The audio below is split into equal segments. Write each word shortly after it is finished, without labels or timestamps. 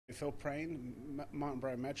Phil Prain, Martin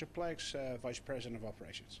Brown Metroplex, Vice President of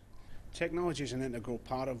Operations. Technology is an integral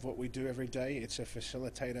part of what we do every day. It's a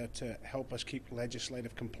facilitator to help us keep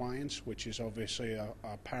legislative compliance, which is obviously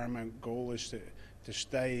our paramount goal, is to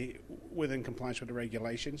stay within compliance with the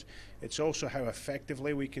regulations. It's also how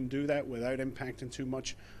effectively we can do that without impacting too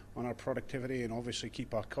much on our productivity and obviously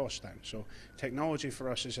keep our costs down. So technology for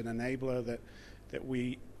us is an enabler that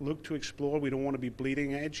we look to explore. We don't want to be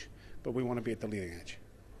bleeding edge, but we want to be at the leading edge.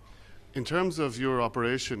 In terms of your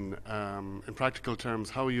operation, in practical terms,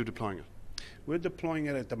 how are you deploying it? We're deploying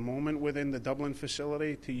it at the moment within the Dublin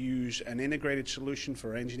facility to use an integrated solution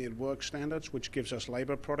for engineered work standards, which gives us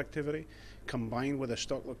labor productivity, combined with a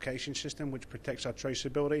stock location system, which protects our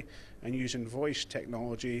traceability, and using voice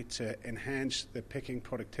technology to enhance the picking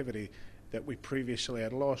productivity that we previously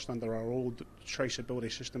had lost under our old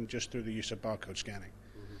traceability system just through the use of barcode scanning.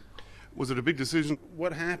 Was it a big decision?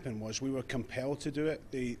 What happened was we were compelled to do it.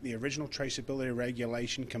 The original traceability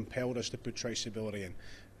regulation compelled us to put traceability in.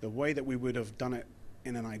 The way that we would have done it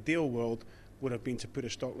in an ideal world would have been to put a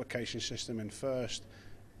stock location system in first,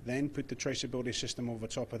 then put the traceability system over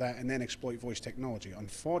top of that, and then exploit voice technology.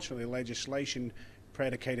 Unfortunately, legislation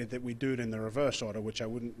predicated that we do it in the reverse order, which I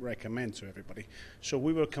wouldn't recommend to everybody. So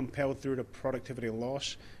we were compelled through the productivity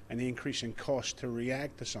loss and the increase in cost to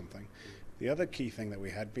react to something. The other key thing that we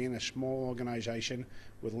had, being a small organization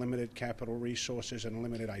with limited capital resources and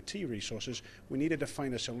limited IT resources, we needed to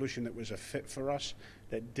find a solution that was a fit for us,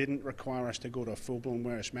 that didn't require us to go to a full-blown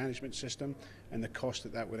warehouse management system and the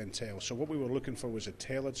cost that would entail. So what we were looking for was a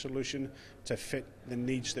tailored solution to fit the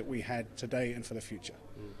needs that we had today and for the future.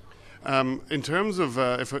 In terms of,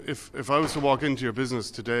 if I was to walk into your business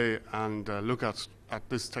today and look at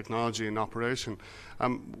this technology in operation,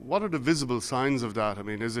 what are the visible signs of that? I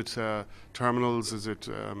mean, is it terminals, is it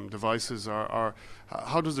devices, or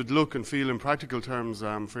how does it look and feel in practical terms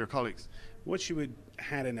for your colleagues? What you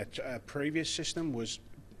had in a previous system was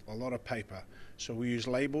a lot of paper. So we use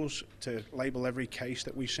labels to label every case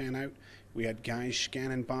that we sent out. We had guys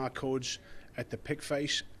scanning barcodes at the pick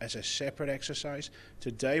face as a separate exercise.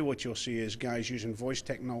 Today what you'll see is guys using voice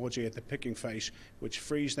technology at the picking face, which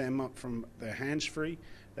frees them up from their hands free,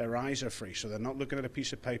 their eyes are free, so they're not looking at a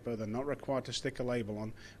piece of paper, they're not required to stick a label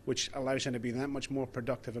on, which allows them to be that much more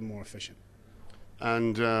productive and more efficient.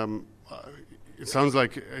 And it sounds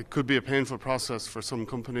like it could be a painful process for some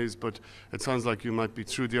companies, but it sounds like you might be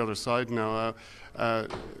through the other side now.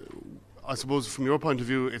 I suppose from your point of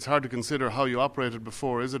view, it's hard to consider how you operated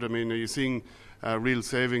before, is it? I mean, are you seeing real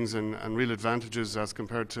savings and real advantages as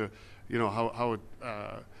compared to, how it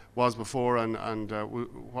was before, and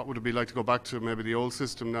what would it be like to go back to maybe the old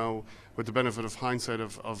system now with the benefit of hindsight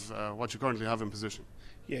of what you currently have in position?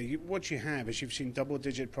 Yeah, what you have is you've seen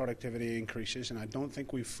double-digit productivity increases, and I don't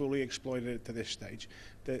think we've fully exploited it to this stage.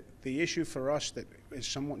 The issue for us that is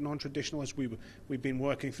somewhat non-traditional is we've been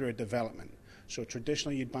working through a development. So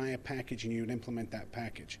traditionally you'd buy a package and you'd implement that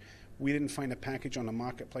package. We didn't find a package on the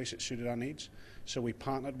marketplace that suited our needs, so we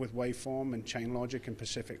partnered with Waveform and ChainLogic and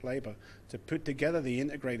Pacific Labor to put together the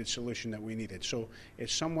integrated solution that we needed. So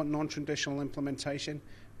it's somewhat non-traditional implementation.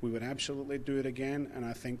 We would absolutely do it again, and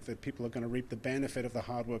I think that people are going to reap the benefit of the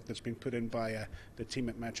hard work that's been put in by the team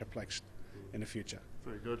at Metroplex in the future.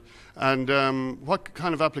 Very good. And what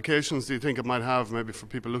kind of applications do you think it might have, maybe for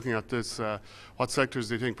people looking at this? What sectors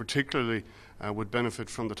do you think particularly would benefit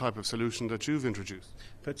from the type of solution that you've introduced?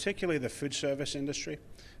 Particularly the food service industry.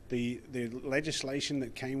 The legislation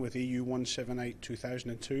that came with EU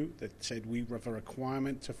 178/2002 that said we have a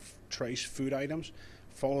requirement to trace food items,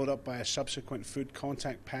 followed up by a subsequent food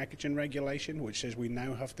contact packaging regulation, which says we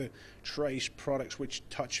now have to trace products which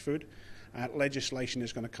touch food. Legislation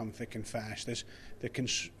is going to come thick and fast. As the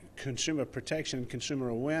consumer protection and consumer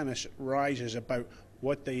awareness rises about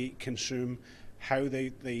what they consume, how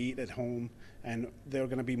they eat at home, and they're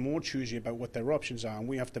going to be more choosy about what their options are, and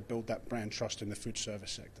we have to build that brand trust in the food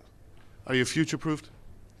service sector. Are you future-proofed?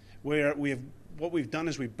 What we've done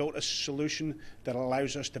is we've built a solution that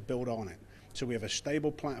allows us to build on it. So we have a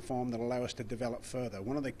stable platform that allows us to develop further.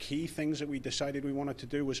 One of the key things that we decided we wanted to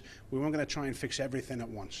do was we weren't going to try and fix everything at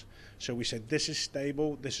once. So we said, this is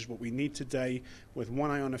stable, this is what we need today, with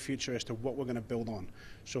one eye on the future as to what we're going to build on.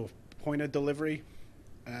 So point of delivery,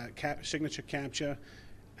 signature capture,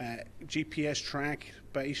 GPS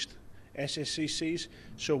track-based SSCCs.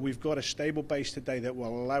 So we've got a stable base today that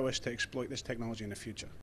will allow us to exploit this technology in the future.